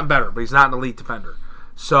defender. He's gotten better, but he's not an elite defender.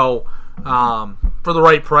 So, for the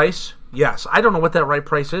right price, yes. I don't know what that right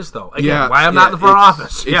price is, though. Again, why I'm not in the front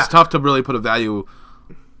office. It's tough to really put a value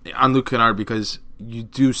on Luke Kennard because you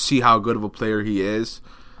do see how good of a player he is.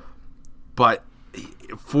 But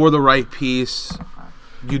for the right piece,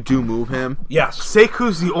 you do move him. Yes.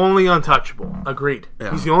 Sekou's the only untouchable. Agreed.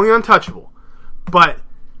 Yeah. He's the only untouchable. But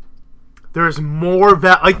there's more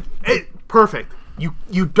perfect.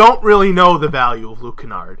 You don't really know the value of Luke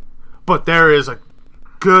Kennard, but there is a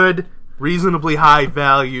good, reasonably high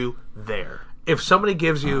value there. If somebody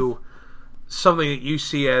gives you something that you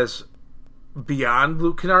see as beyond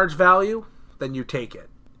Luke Kennard's value, then you take it.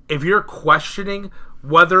 If you're questioning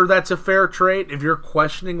whether that's a fair trade, if you're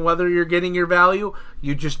questioning whether you're getting your value,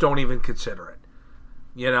 you just don't even consider it.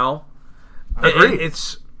 You know? Agreed.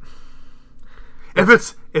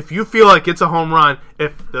 If you feel like it's a home run,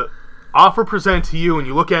 if the offer presented to you and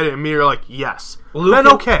you look at it and you're like, yes, then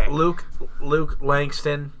okay. Luke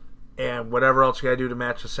Langston and whatever else you got to do to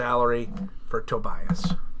match the salary for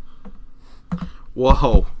Tobias.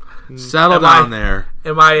 Whoa. Settle down there.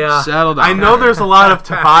 Settle down. I know there's a lot of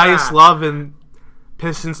Tobias love in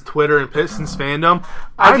Pistons Twitter and Pistons fandom.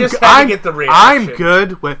 I just had to get the reaction. I'm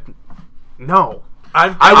good with no.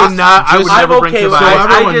 I would never bring Tobias.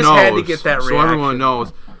 I just had to get that reaction. So everyone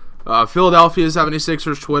knows. Philadelphia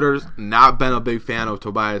 76ers Twitter's not been a big fan of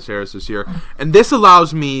Tobias Harris this year. And this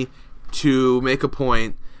allows me to make a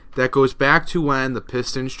point that goes back to when the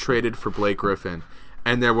Pistons traded for Blake Griffin.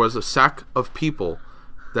 And there was a sect of people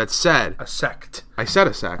that said... A sect. I said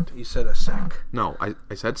a sect. You said a sect. No, I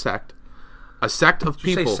said sect. A sect of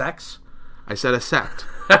people... Did you say sex? I said a sect.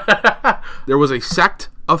 There was a sect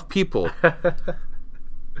of people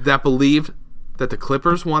that believed that the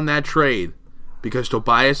Clippers won that trade because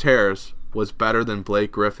Tobias Harris was better than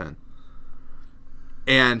Blake Griffin.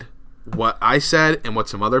 And what I said and what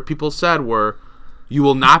some other people said were, you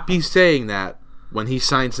will not be saying that when he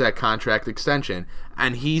signs that contract extension.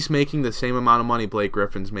 And he's making the same amount of money Blake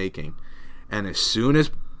Griffin's making. And as soon as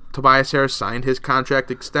Tobias Harris signed his contract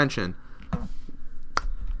extension,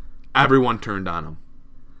 everyone turned on him.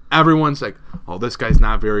 Everyone's like, oh, this guy's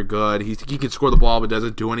not very good. He can score the ball but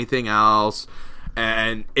doesn't do anything else.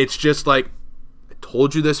 And it's just like, I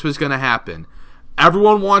told you this was going to happen.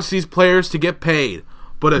 Everyone wants these players to get paid.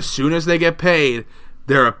 But as soon as they get paid,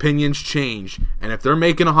 their opinions change. And if they're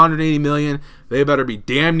making $180 million, they better be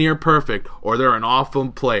damn near perfect or they're an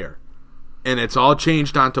awful player. And it's all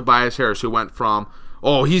changed on Tobias Harris, who went from,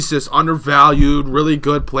 oh, he's this undervalued, really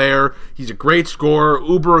good player. He's a great scorer,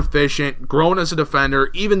 uber efficient, grown as a defender,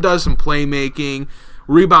 even does some playmaking,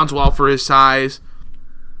 rebounds well for his size.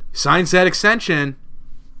 Signs that extension,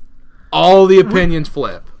 all the opinions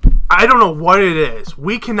flip. I don't know what it is.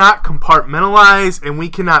 We cannot compartmentalize and we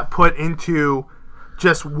cannot put into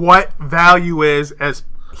just what value is as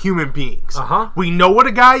human beings. We know what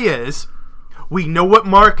a guy is. We know what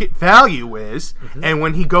market value is, and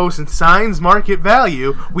when he goes and signs market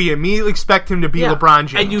value, we immediately expect him to be LeBron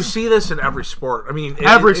James. And you see this in every sport. I mean,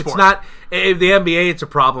 every sport. It's not the NBA. It's a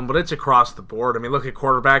problem, but it's across the board. I mean, look at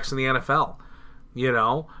quarterbacks in the NFL. You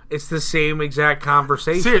know, it's the same exact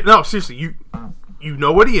conversation. Seriously, you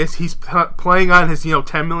know what he is. He's playing on his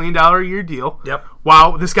 $10 million a year deal. Yep.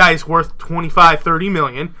 Wow, this guy is worth $25-30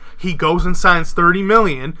 million. He goes and signs $30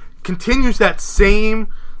 million, continues that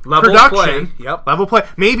same level production, play. level play,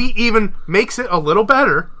 maybe even makes it a little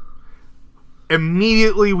better.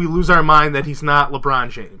 Immediately we lose our mind that he's not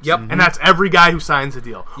LeBron James. And that's every guy who signs a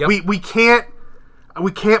deal. We can't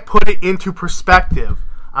put it into perspective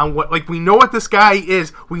on what, like, we know what this guy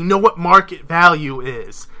is, we know what market value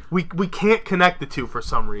is. We can't connect the two for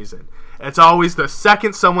some reason. It's always the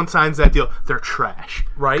second someone signs that deal, they're trash.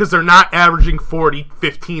 Right. Because they're not averaging 40,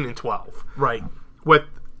 15, and 12. Right. With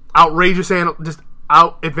outrageous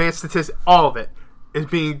advanced statistics, all of it is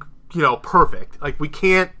being, perfect. Like, we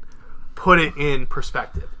can't put it in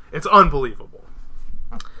perspective. It's unbelievable.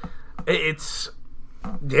 You're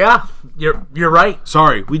right.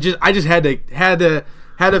 Sorry, I just had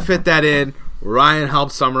to fit that in. Ryan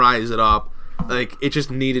helped summarize it up. Like, it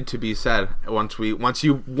just needed to be said. Once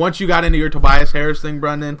you got into your Tobias Harris thing,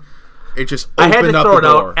 Brendan, it just opened up the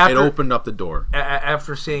door. It opened up the door.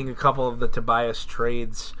 After seeing a couple of the Tobias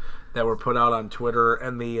trades that were put out on Twitter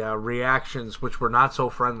and the reactions, which were not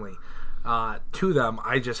so friendly to them,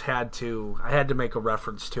 I had to make a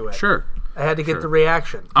reference to it. Sure. I had to get the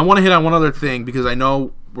reaction. I want to hit on one other thing because I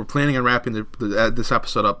know we're planning on wrapping this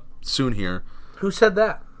episode up soon here. Who said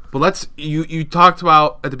that? But you talked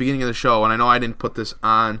about at the beginning of the show, and I know I didn't put this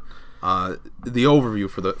on the overview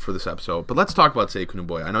for this episode, but let's talk about Sekou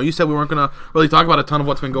Ndoye. I know you said we weren't going to really talk about a ton of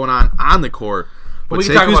what's been going on the court, but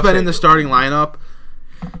Sekou's been in the starting lineup.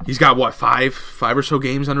 He's got, what, five or so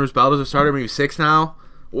games under his belt as a starter, maybe 6 now?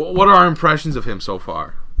 What are our impressions of him so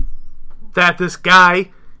far? That this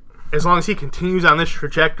guy, as long as he continues on this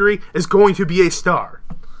trajectory, is going to be a star.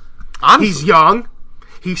 Honestly. He's young.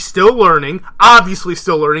 He's still learning. Obviously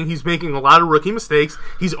still learning. He's making a lot of rookie mistakes.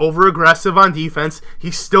 He's over-aggressive on defense.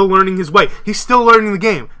 He's still learning his way. He's still learning the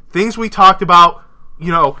game. Things we talked about,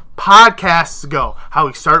 podcasts ago, how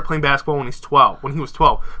he started playing basketball when he was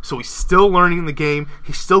 12. So he's still learning the game.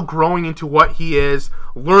 He's still growing into what he is,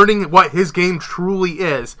 learning what his game truly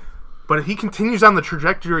is. But if he continues on the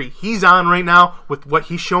trajectory he's on right now with what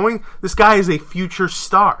he's showing, this guy is a future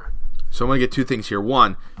star. So I'm going to get 2 things here.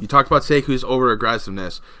 One, you talked about Sekou's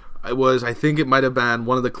over-aggressiveness. I think it might have been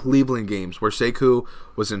one of the Cleveland games where Sekou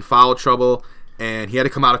was in foul trouble, and he had to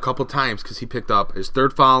come out a couple times because he picked up his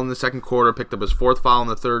 3rd foul in the 2nd quarter, picked up his 4th foul in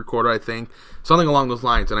the 3rd quarter, I think. Something along those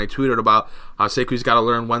lines. And I tweeted about how Sekou's got to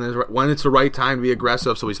learn when it's the right time to be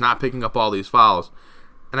aggressive so he's not picking up all these fouls.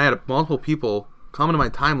 And I had multiple people come into my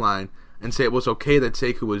timeline and say it was okay that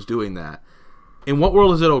Sekou was doing that. In what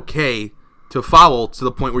world is it okay to foul to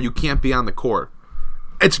the point where you can't be on the court?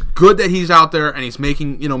 It's good that he's out there and he's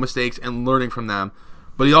making, mistakes and learning from them,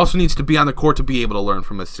 but he also needs to be on the court to be able to learn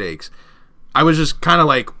from mistakes. I was just kind of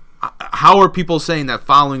like, how are people saying that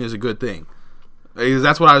fouling is a good thing? Because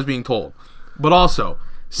that's what I was being told. But also,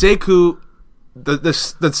 Sekou, the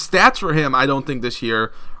stats for him, I don't think this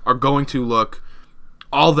year are going to look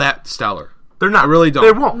all that stellar. They're not. I really don't.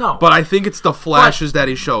 They won't. No. But I think it's the flashes that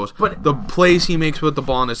he shows. But the plays he makes with the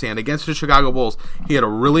ball in his hand. Against the Chicago Bulls, he had a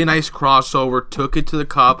really nice crossover, took it to the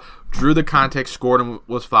cup, drew the contact, scored, and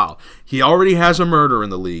was fouled. He already has a murder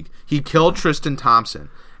in the league. He killed Tristan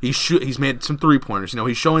Thompson. He's made some 3-pointers.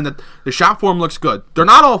 He's showing that the shot form looks good. They're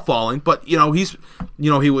not all falling, but he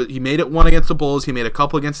made it one against the Bulls. He made a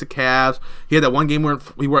couple against the Cavs. He had that one game where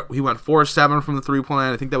he went 4-7 from the 3-point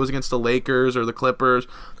line. I think that was against the Lakers or the Clippers.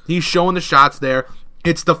 He's showing the shots there.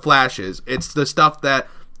 It's the flashes. It's the stuff that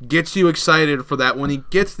gets you excited for that when he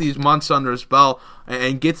gets these months under his belt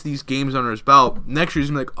and gets these games under his belt. Next year he's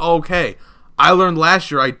going to be like, okay, I learned last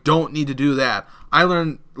year I don't need to do that. I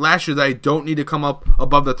learned last year that I don't need to come up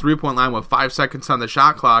above the 3-point line with 5 seconds on the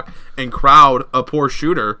shot clock and crowd a poor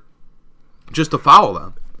shooter just to foul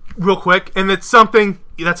them. Real quick, and it's something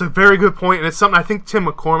that's a very good point, and it's something I think Tim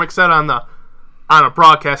McCormick said on a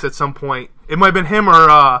broadcast at some point. It might have been him or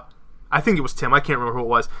I think it was Tim. I can't remember who it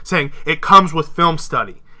was, saying it comes with film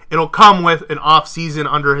study. It'll come with an off season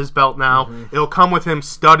under his belt now. Mm-hmm. It'll come with him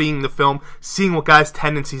studying the film, seeing what guys'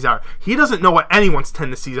 tendencies are. He doesn't know what anyone's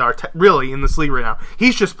tendencies are really in this league right now.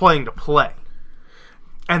 He's just playing to play,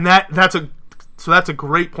 and that's a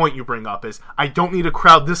great point you bring up. Is I don't need to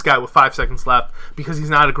crowd this guy with 5 seconds left because he's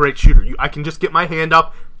not a great shooter. I can just get my hand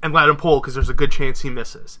up and let him pull because there's a good chance he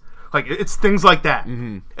misses. Like it's things like that.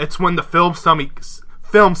 Mm-hmm. It's when the film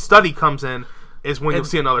study comes in. Is when you'll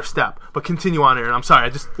see another step. But continue on, Aaron. I'm sorry.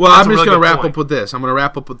 I'm just going to wrap up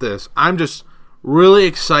with this. I'm just really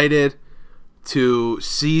excited to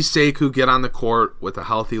see Sekou get on the court with a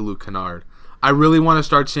healthy Luke Kennard. I really want to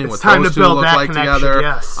start seeing what those two look like together.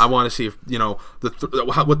 Yes. I want to see if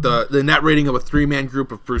what the net rating of a 3-man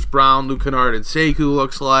group of Bruce Brown, Luke Kennard, and Sekou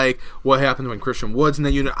looks like. What happens when Christian Wood's in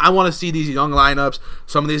that unit? I want to see these young lineups,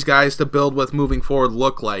 some of these guys to build with moving forward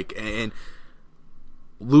look like. And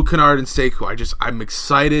Luke Kennard and Sekou, I'm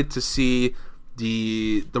excited to see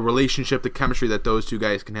the relationship, the chemistry that those two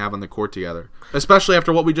guys can have on the court together. Especially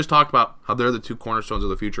after what we just talked about, how they're the 2 cornerstones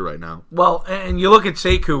of the future right now. Well, and you look at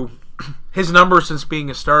Sekou, his numbers since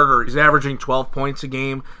being a starter, he's averaging 12 points a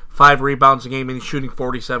game, 5 rebounds a game, and he's shooting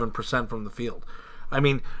 47% from the field. I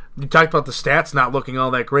mean, you talked about the stats not looking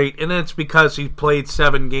all that great, and it's because he played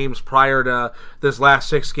 7 games prior to this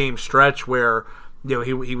last 6-game stretch where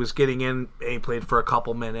he was getting in, and he played for a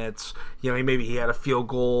couple minutes. Maybe he had a field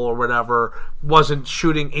goal or whatever. Wasn't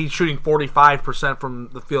shooting. He's shooting 45% from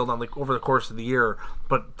the field over the course of the year,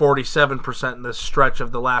 but 47% in this stretch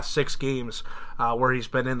of the last 6 games where he's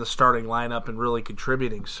been in the starting lineup and really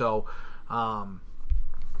contributing. So, for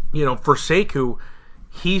Sekou,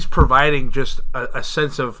 he's providing just a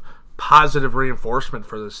sense of positive reinforcement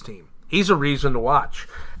for this team. He's a reason to watch.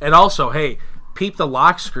 And also, hey, peep the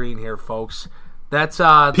lock screen here, folks. That's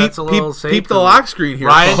a little safe. Peep the lock screen here.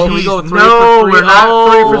 Ryan, folks. can we go 3 No, for 3? we're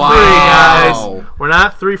not 3 for 3, wow. guys. We're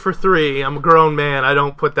not 3 for 3. I'm a grown man. I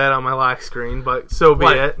don't put that on my lock screen, but so be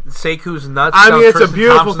it. Seiku's nuts. I mean, it's Tristan a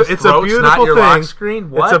beautiful. Thompson's It's a throat's beautiful not your thing. lock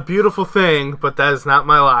screen. What? It's a beautiful thing, but that is not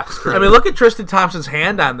my lock screen. I mean, look at Tristan Thompson's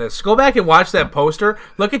hand on this. Go back and watch that poster.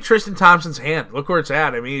 Look at Tristan Thompson's hand. Look where it's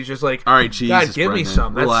at. I mean, he's just like, All right, Jesus, God, give me Brendan.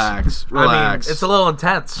 some. Relax. I mean, it's a little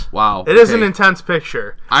intense. Wow. It is an intense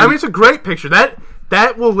picture. I mean, it's a great picture.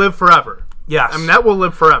 That will live forever. Yes. I mean, that will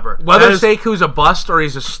live forever. Whether Seiku's a bust or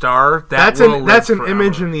he's a star, that's an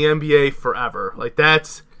image in the NBA forever. Like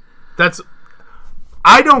that's.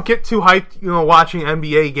 I don't get too hyped, watching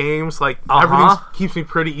NBA games. Like everything keeps me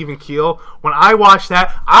pretty even keel. When I watch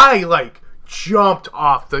that, I jumped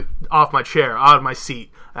off my chair, out of my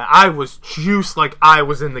seat. I was juiced like I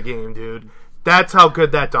was in the game, dude. That's how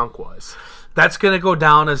good that dunk was. That's gonna go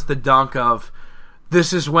down as the dunk of.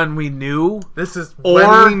 This is when we knew. This is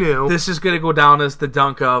when we knew. This is going to go down as the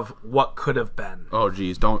dunk of what could have been. Oh,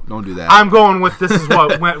 geez, don't do that. I'm going with this is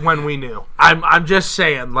what when we knew. I'm just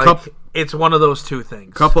saying, it's one of those two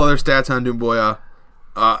things. Couple other stats on Doumbouya.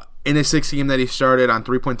 In his 6th game that he started on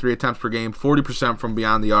 3.3 attempts per game, 40% from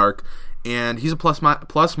beyond the arc, and he's a plus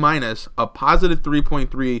minus a positive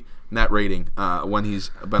 3.3 net rating when he's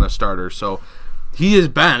been a starter. So he has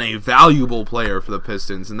been a valuable player for the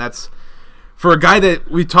Pistons, and that's. For a guy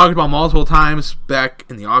that we talked about multiple times back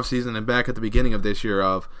in the offseason and back at the beginning of this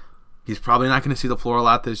year he's probably not going to see the floor a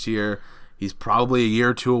lot this year. He's probably a year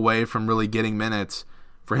or two away from really getting minutes.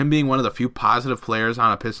 For him being one of the few positive players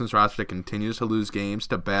on a Pistons roster that continues to lose games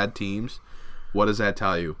to bad teams, what does that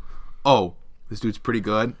tell you? Oh, this dude's pretty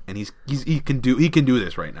good, and he can do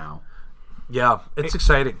this right now. Yeah, it's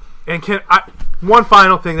exciting. And one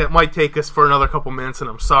final thing that might take us for another couple minutes, and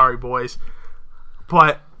I'm sorry, boys,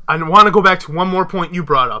 but I want to go back to one more point you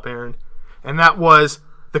brought up, Aaron, and that was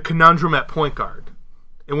the conundrum at point guard.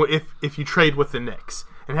 And if you trade with the Knicks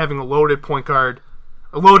and having a loaded point guard,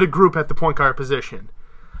 a loaded group at the point guard position,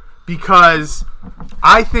 because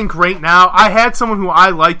I think right now I had someone who I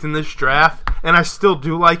liked in this draft, and I still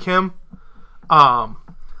do like him, but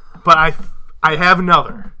I have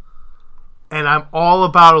another. And I'm all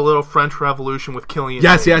about a little French Revolution with Killian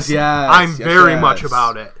Hayes. Yes. I'm very much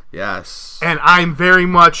about it. Yes. And I'm very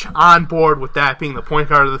much on board with that being the point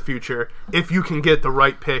guard of the future if you can get the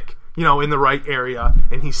right pick, in the right area,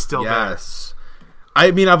 and he's still there. Yes.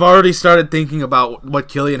 I mean, I've already started thinking about what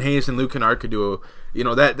Killian Hayes and Luke Kennard could do.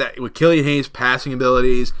 That with Killian Hayes' passing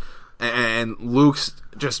abilities and Luke's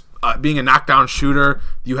just being a knockdown shooter,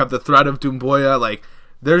 you have the threat of Doumbouya,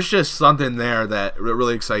 there's just something there that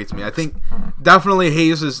really excites me. I think definitely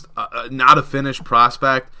Hayes is not a finished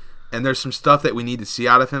prospect, and there's some stuff that we need to see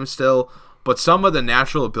out of him still. But some of the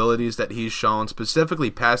natural abilities that he's shown, specifically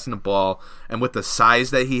passing the ball, and with the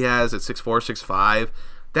size that he has at 6'4", 6'5",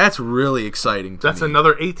 that's really exciting to me. That's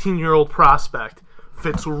another 18-year-old prospect.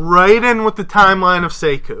 Fits right in with the timeline of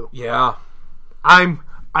Seiku. Yeah. I'm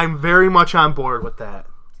very much on board with that.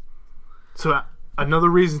 So another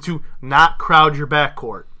reason to not crowd your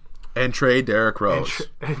backcourt. And trade Derrick Rose.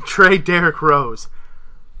 And trade Derrick Rose.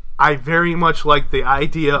 I very much like the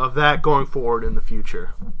idea of that going forward in the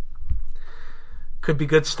future. Could be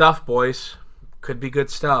good stuff, boys. Could be good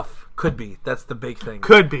stuff. Could be. That's the big thing.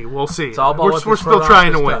 Could be. We'll see. It's all about we're still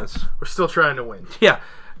trying to win. Does. We're still trying to win. Yeah.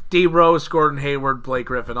 D. Rose, Gordon Hayward, Blake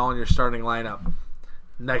Griffin, all in your starting lineup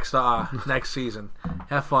next season.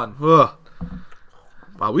 Have fun. Ugh.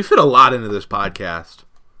 Wow, we fit a lot into this podcast.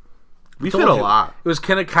 We fit a lot. It was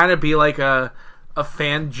going to kind of be like a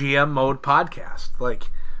fan GM mode podcast.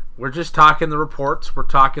 We're just talking the reports. We're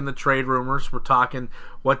talking the trade rumors. We're talking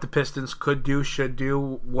what the Pistons could do, should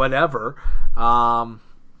do, whatever. I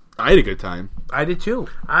had a good time. I did too.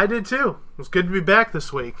 It was good to be back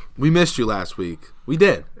this week. We missed you last week. We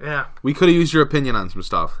did. Yeah. We could have used your opinion on some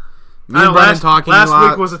stuff. Me and Brendan talking last a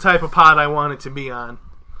lot. week was the type of pod I wanted to be on.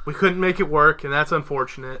 We couldn't make it work, and that's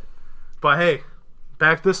unfortunate. But hey,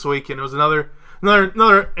 back this week, and it was another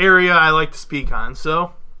area I like to speak on.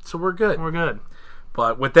 So we're good. We're good.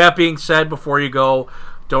 But with that being said, before you go,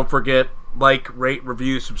 don't forget, rate,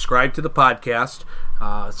 review, subscribe to the podcast.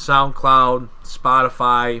 SoundCloud,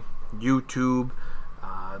 Spotify, YouTube,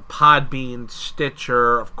 Podbean,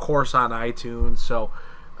 Stitcher, of course on iTunes.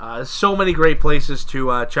 So many great places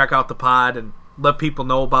to check out the pod and let people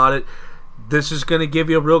know about it. This is going to give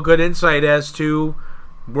you a real good insight as to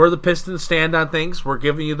where the Pistons stand on things. We're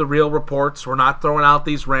giving you the real reports. We're not throwing out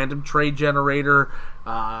these random trade generator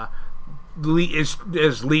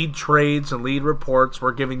lead trades and lead reports.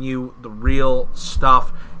 We're giving you the real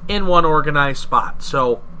stuff in one organized spot.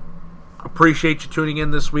 So Appreciate you tuning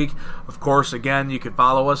in this week. Of course, again, you can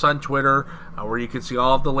follow us on Twitter, where you can see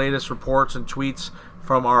all of the latest reports and tweets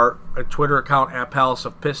from our Twitter account at Palace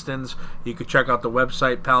of Pistons. You can check out the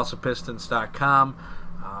website, palaceofpistons.com.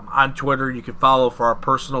 On Twitter, you can follow for our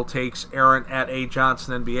personal takes, Aaron at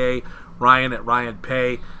AJohnsonNBA, Ryan at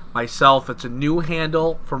RyanPay. Myself, it's a new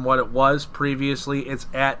handle from what it was previously. It's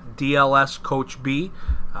at DLSCoachB.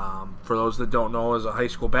 For those that don't know, as a high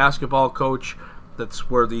school basketball coach, that's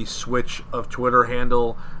where the switch of Twitter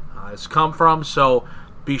handle has come from. So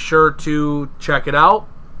be sure to check it out.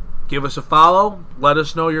 Give us a follow. Let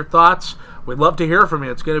us know your thoughts. We'd love to hear from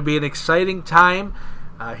you. It's going to be an exciting time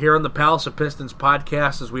here on the Palace of Pistons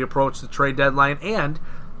podcast as we approach the trade deadline. And,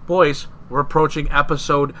 boys, we're approaching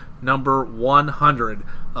episode number 100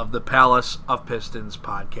 of the Palace of Pistons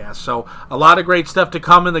podcast. So a lot of great stuff to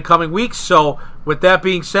come in the coming weeks. So with that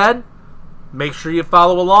being said, make sure you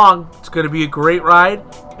follow along. It's going to be a great ride,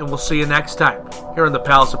 and we'll see you next time here on the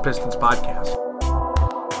Palace of Pistons podcast.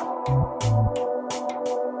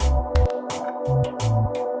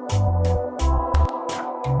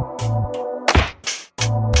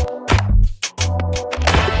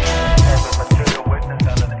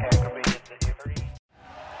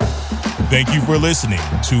 Thank you for listening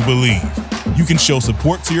to Believe. You can show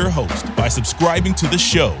support to your host by subscribing to the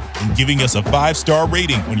show and giving us a 5-star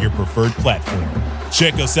rating on your preferred platform.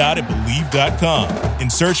 Check us out at Believe.com and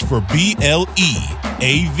search for BLEAV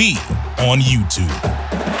on YouTube.